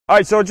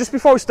Alright, so just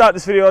before we start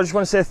this video, I just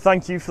want to say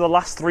thank you for the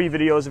last 3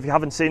 videos. If you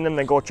haven't seen them,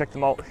 then go check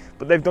them out.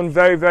 But they've done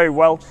very, very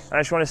well, and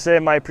I just want to say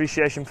my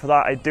appreciation for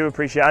that. I do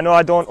appreciate it. I know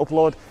I don't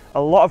upload a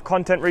lot of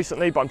content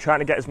recently, but I'm trying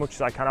to get as much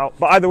as I can out.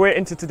 But either way,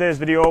 into today's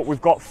video, we've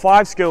got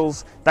 5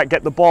 skills that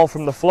get the ball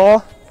from the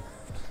floor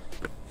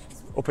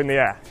up in the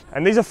air.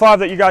 And these are 5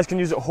 that you guys can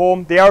use at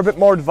home. They are a bit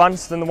more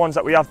advanced than the ones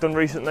that we have done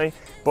recently,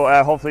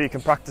 but hopefully you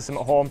can practice them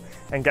at home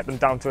and get them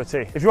down to a T.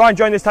 If you are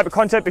enjoying this type of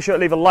content, be sure to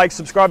leave a like,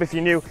 subscribe if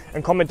you're new,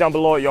 and comment down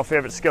below your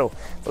favourite skill.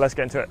 But let's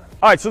get into it.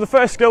 Alright, so the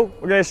first skill,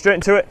 we're going to get straight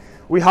into it.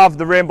 We have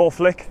the rainbow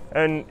flick,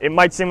 and it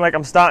might seem like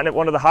I'm starting at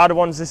one of the harder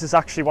ones. This is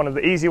actually one of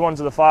the easy ones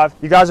of the 5.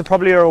 You guys are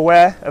probably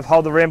aware of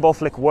how the rainbow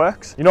flick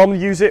works. You normally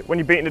use it when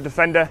you're beating a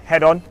defender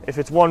head on, if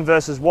it's 1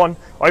 versus 1,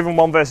 or even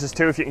 1 versus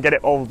 2 if you can get it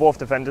over both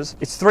defenders.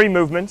 It's 3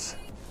 movements.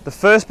 The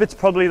first bit's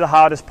probably the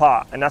hardest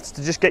part, and that's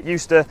to just get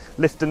used to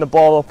lifting the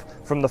ball up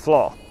from the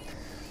floor.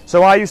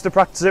 So I used to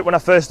practice it when I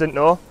first didn't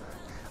know.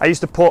 I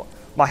used to put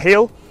my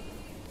heel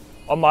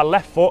on my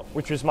left foot,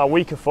 which was my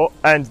weaker foot,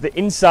 and the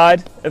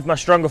inside of my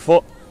stronger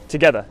foot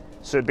together.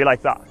 So it'd be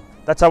like that.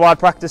 That's how I'd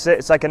practice it.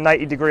 It's like a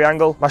 90-degree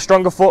angle. My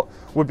stronger foot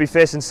would be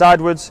facing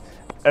sideways,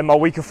 and my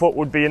weaker foot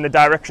would be in the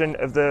direction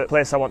of the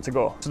place I want to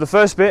go. So the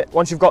first bit,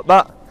 once you've got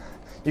that,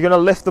 you're gonna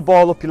lift the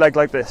ball up your leg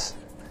like this.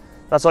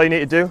 That's all you need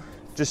to do.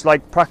 Just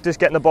like practice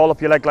getting the ball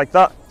up your leg like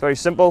that. Very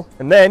simple.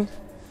 And then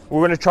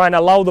we're going to try and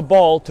allow the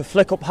ball to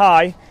flick up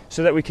high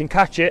so that we can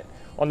catch it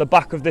on the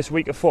back of this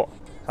weaker foot,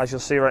 as you'll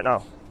see right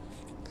now.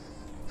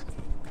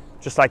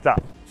 Just like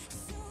that.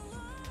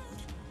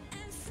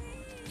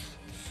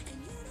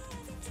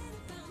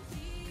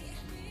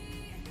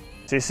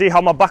 So you see how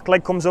my back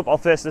leg comes up? I'll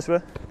face this way.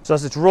 So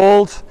as it's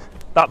rolled,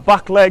 that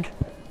back leg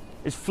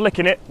is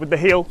flicking it with the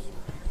heel,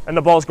 and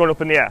the ball's going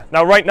up in the air.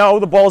 Now right now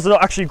the ball's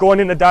not actually going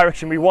in the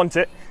direction we want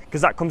it,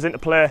 because that comes into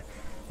play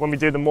when we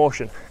do the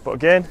motion. But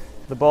again,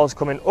 the ball's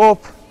coming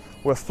up,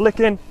 we're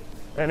flicking,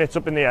 and it's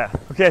up in the air.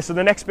 Okay, so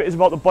the next bit is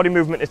about the body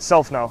movement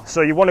itself now.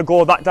 So you want to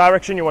go that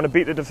direction, you want to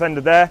beat the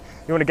defender there,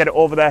 you want to get it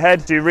over their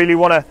head. So you really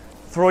want to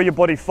throw your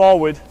body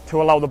forward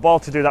to allow the ball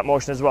to do that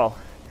motion as well.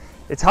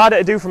 It's harder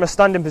to do from a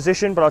standing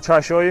position, but I'll try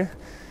to show you.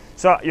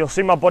 So you'll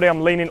see my body,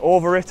 I'm leaning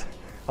over it,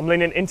 I'm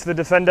leaning into the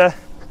defender,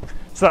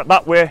 so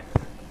that way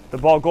the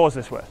ball goes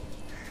this way.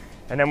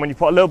 And then when you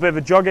put a little bit of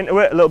a jog into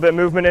it, a little bit of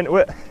movement into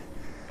it,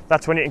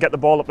 that's when you can get the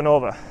ball up and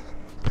over.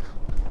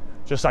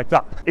 Just like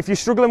that. If you're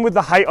struggling with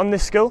the height on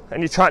this skill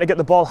and you're trying to get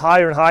the ball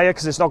higher and higher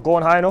because it's not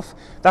going high enough,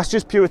 that's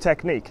just pure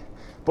technique.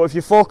 But if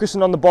you're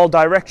focusing on the ball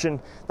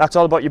direction, that's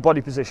all about your body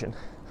position.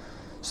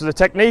 So the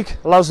technique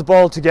allows the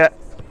ball to get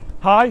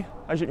high,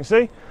 as you can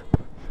see,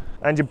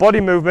 and your body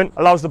movement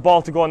allows the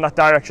ball to go in that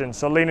direction.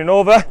 So leaning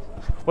over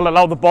will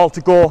allow the ball to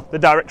go the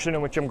direction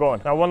in which I'm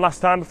going. Now one last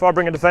time before I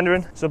bring a defender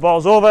in. So the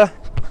ball's over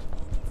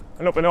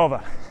and up and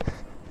over.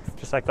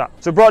 Just like that.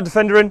 So brought a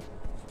defender in,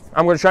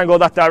 I'm going to try and go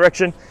that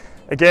direction.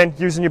 Again,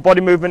 using your body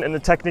movement and the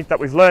technique that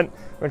we've learned,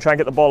 we're going to try and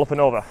get the ball up and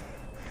over.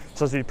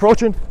 So as he's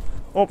approaching,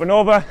 up and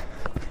over,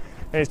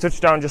 and he's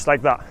touched down just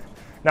like that.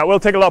 Now it will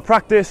take a lot of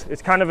practice,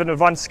 it's kind of an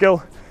advanced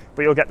skill,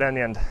 but you'll get there in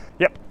the end.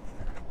 Yep.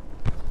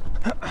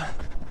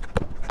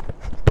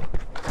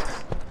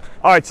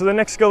 Alright, so the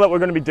next skill that we're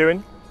going to be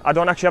doing, I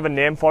don't actually have a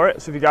name for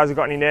it, so if you guys have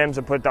got any names,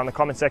 I'll put it down in the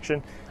comment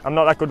section. I'm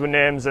not that good with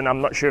names, and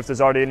I'm not sure if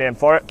there's already a name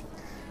for it.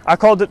 I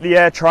called it the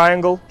air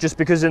triangle, just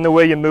because in the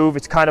way you move,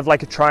 it's kind of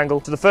like a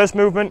triangle. So the first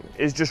movement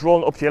is just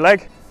rolling up to your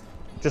leg,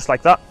 just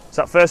like that.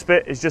 So that first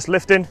bit is just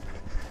lifting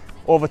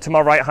over to my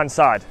right hand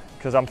side,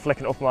 because I'm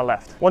flicking up my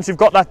left. Once you've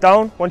got that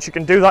down, once you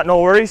can do that, no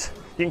worries.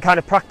 You can kind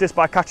of practice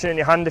by catching it in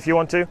your hand if you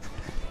want to.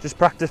 Just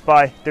practice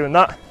by doing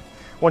that.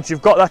 Once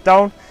you've got that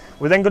down,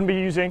 we're then going to be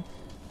using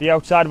the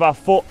outside of our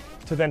foot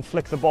to then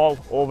flick the ball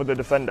over the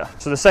defender.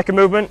 So the second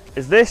movement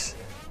is this,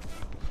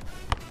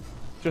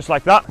 just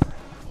like that.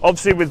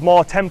 Obviously with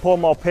more tempo,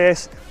 more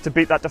pace to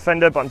beat that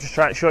defender, but I'm just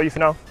trying to show you for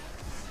now.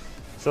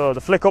 So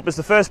the flick up is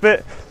the first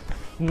bit,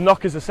 the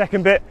knock is the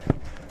second bit,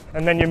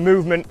 and then your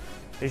movement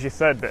is your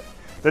third bit.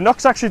 The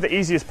knock's actually the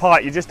easiest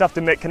part. You just have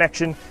to make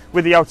connection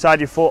with the outside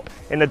of your foot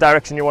in the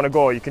direction you want to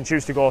go. You can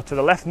choose to go to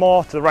the left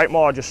more, to the right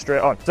more, or just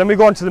straight on. Then we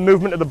go on to the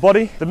movement of the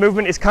body. The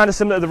movement is kind of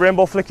similar to the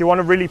rainbow flick. You want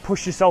to really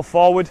push yourself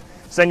forward,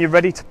 so then you're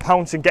ready to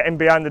pounce and get in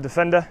behind the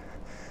defender.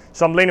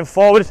 So I'm leaning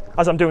forward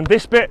as I'm doing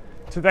this bit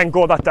to then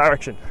go that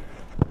direction.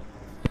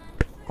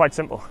 Quite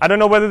simple. I don't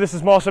know whether this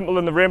is more simple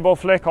than the rainbow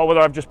flick or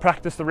whether I've just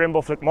practiced the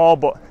rainbow flick more,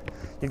 but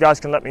you guys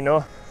can let me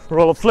know.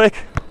 Roll up flick,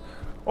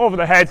 over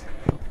the head,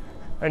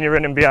 and you're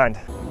in and behind.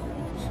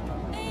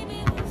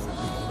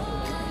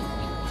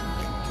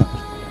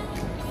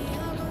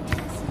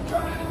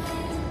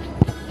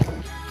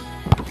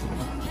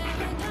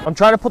 I'm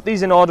trying to put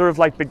these in order of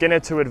like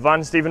beginner to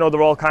advanced. Even though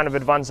they're all kind of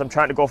advanced, I'm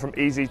trying to go from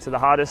easy to the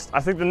hardest.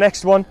 I think the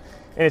next one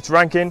in its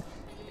ranking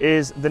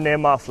is the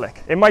Neymar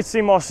flick. It might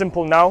seem more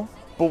simple now,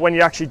 but when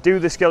you actually do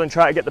the skill and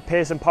try to get the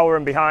pace and power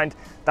in behind,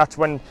 that's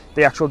when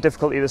the actual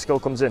difficulty of the skill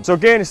comes in. So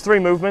again, it's 3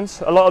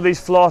 movements. A lot of these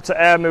floor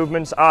to air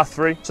movements are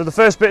 3. So the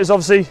first bit is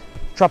obviously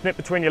trapping it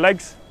between your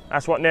legs.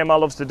 That's what Neymar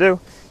loves to do.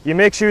 You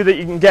make sure that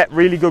you can get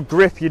really good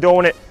grip. You don't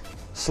want it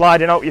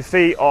sliding out your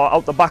feet or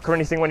out the back or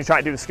anything when you try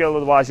to do the skill,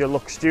 otherwise you'll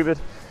look stupid.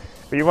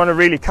 But you want to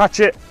really catch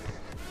it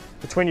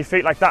between your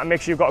feet like that and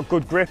make sure you've got a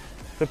good grip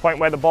to the point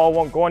where the ball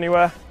won't go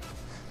anywhere,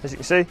 as you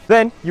can see.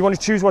 Then you want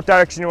to choose what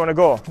direction you want to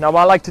go. Now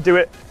I like to do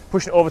it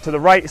pushing it over to the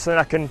right so then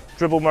I can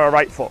dribble my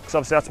right foot, because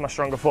obviously that's my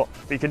stronger foot.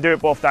 But you can do it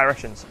both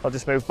directions. I'll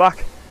just move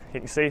back. You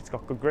can see it's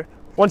got good grip.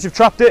 Once you've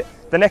trapped it,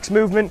 the next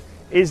movement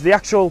is the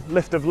actual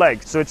lift of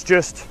legs. So it's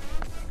just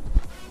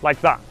like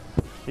that.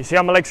 You see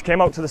how my legs came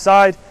out to the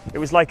side? It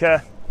was like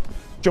a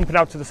jumping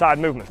out to the side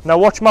movement. Now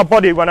watch my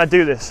body when I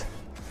do this.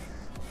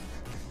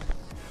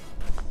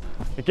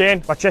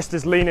 Again, my chest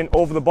is leaning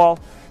over the ball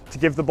to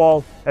give the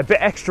ball a bit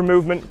extra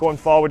movement going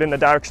forward in the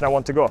direction I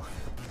want to go.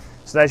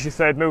 So there's your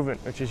third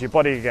movement, which is your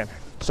body again.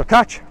 So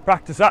catch,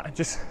 practice that.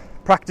 Just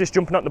practice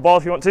jumping at the ball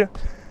if you want to,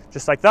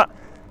 just like that.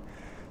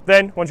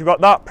 Then once you've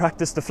got that,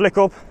 practice the flick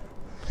up.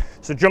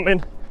 So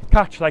jumping,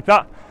 catch like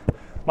that.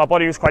 My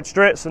body was quite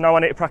straight, so now I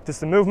need to practice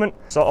the movement.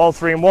 So all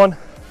three in one,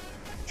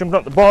 jumping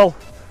up the ball,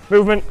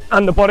 movement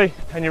and the body,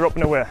 and you're up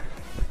and away,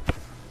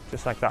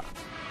 just like that.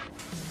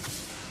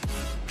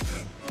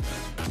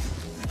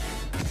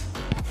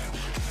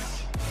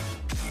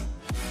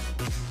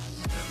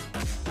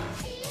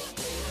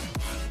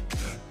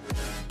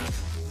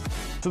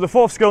 So the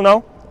fourth skill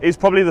now is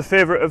probably the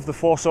favourite of the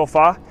four so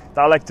far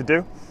that I like to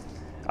do.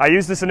 I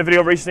used this in a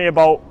video recently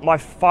about my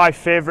 5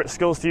 favourite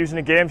skills to use in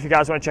a game. If you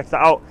guys want to check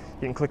that out,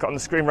 you can click it on the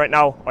screen right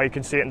now, or you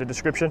can see it in the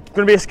description. It's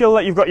going to be a skill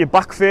that you've got your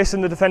back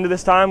facing the defender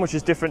this time, which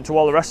is different to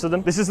all the rest of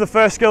them. This is the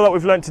first skill that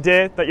we've learned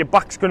today, that your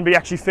back's going to be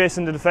actually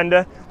facing the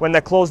defender when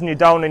they're closing you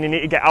down and you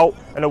need to get out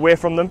and away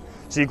from them.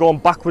 So you're going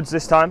backwards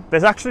this time.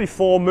 There's actually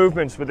 4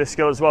 movements with this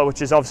skill as well,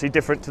 which is obviously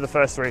different to the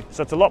first 3.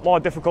 So it's a lot more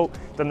difficult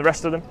than the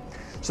rest of them.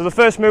 So the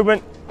first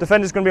movement,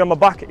 defender's going to be on my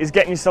back, is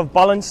getting yourself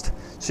balanced.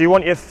 So you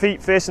want your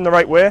feet facing the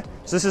right way.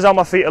 So this is how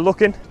my feet are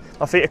looking.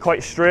 My feet are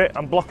quite straight.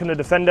 I'm blocking the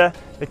defender.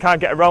 They can't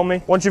get around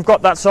me. Once you've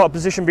got that sort of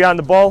position behind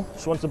the ball,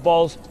 so once the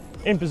ball's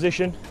in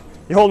position,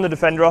 you're holding the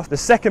defender off. The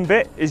second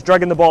bit is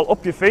dragging the ball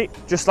up your feet,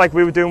 just like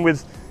we were doing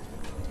with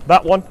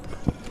that one.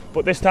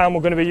 But this time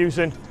we're going to be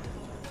using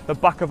the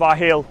back of our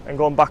heel and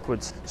going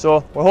backwards.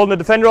 So we're holding the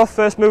defender off,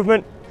 first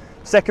movement.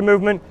 Second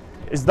movement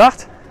is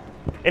that,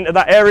 into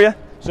that area.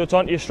 So it's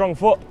onto your strong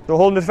foot. So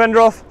holding the defender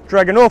off,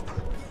 dragging up,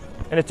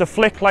 and it's a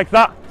flick like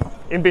that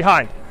in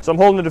behind. So I'm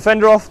holding the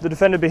defender off, the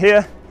defender be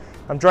here,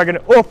 I'm dragging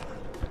it up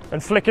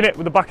and flicking it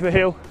with the back of the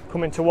heel,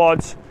 coming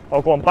towards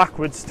or going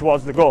backwards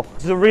towards the goal.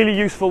 This is a really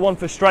useful one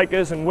for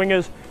strikers and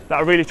wingers that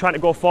are really trying to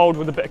go forward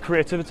with a bit of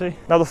creativity.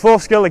 Now the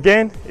fourth skill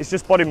again is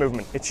just body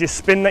movement. It's your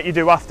spin that you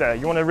do after.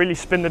 You want to really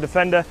spin the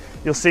defender.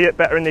 You'll see it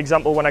better in the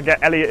example when I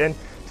get Elliot in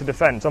to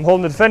defend. So I'm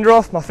holding the defender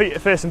off, my feet are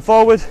facing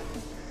forward,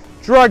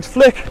 dragged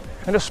flick,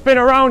 and just spin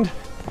around,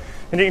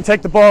 and you can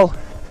take the ball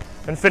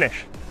and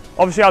finish.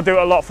 Obviously I'll do it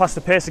at a lot faster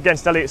pace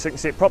against Elliot so you can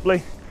see it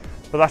properly,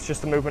 but that's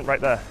just the movement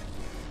right there.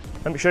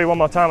 Let me show you one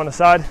more time on the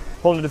side.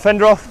 Holding the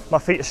defender off, my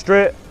feet are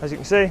straight, as you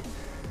can see.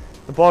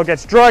 The ball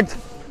gets dragged,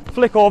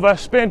 flick over,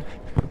 spin,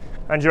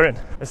 and you're in.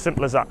 As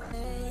simple as that.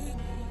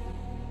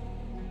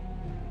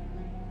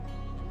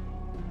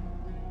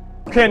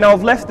 Okay, now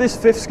I've left this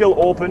 5th skill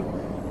open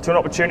to an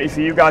opportunity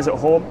for you guys at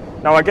home.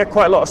 Now I get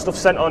quite a lot of stuff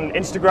sent on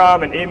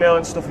Instagram and email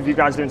and stuff of you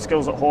guys doing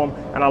skills at home,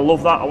 and I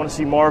love that. I want to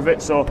see more of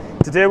it. So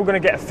today we're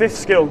going to get a 5th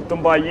skill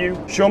done by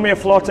you. Show me a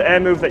floor to air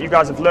move that you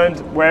guys have learned,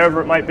 wherever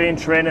it might be, in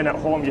training, at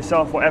home,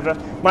 yourself, whatever.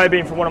 Might have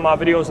been from one of my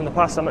videos in the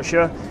past, I'm not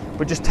sure.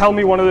 But just tell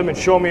me one of them and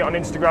show me it on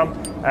Instagram.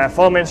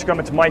 Follow me on Instagram,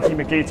 it's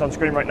MikeyMcGee, it's on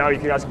screen right now. You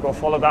guys can go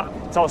follow that.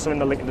 It's also in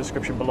the link in the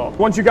description below.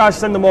 Once you guys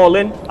send them all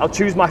in, I'll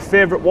choose my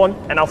favourite one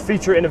and I'll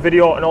feature it in a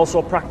video and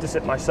also practice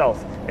it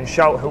myself and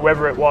shout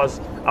whoever it was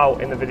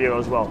out in the video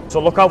as well. So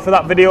look out for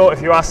that video.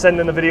 If you are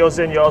sending the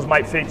videos in, yours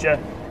might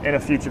feature in a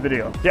future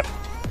video. Yep.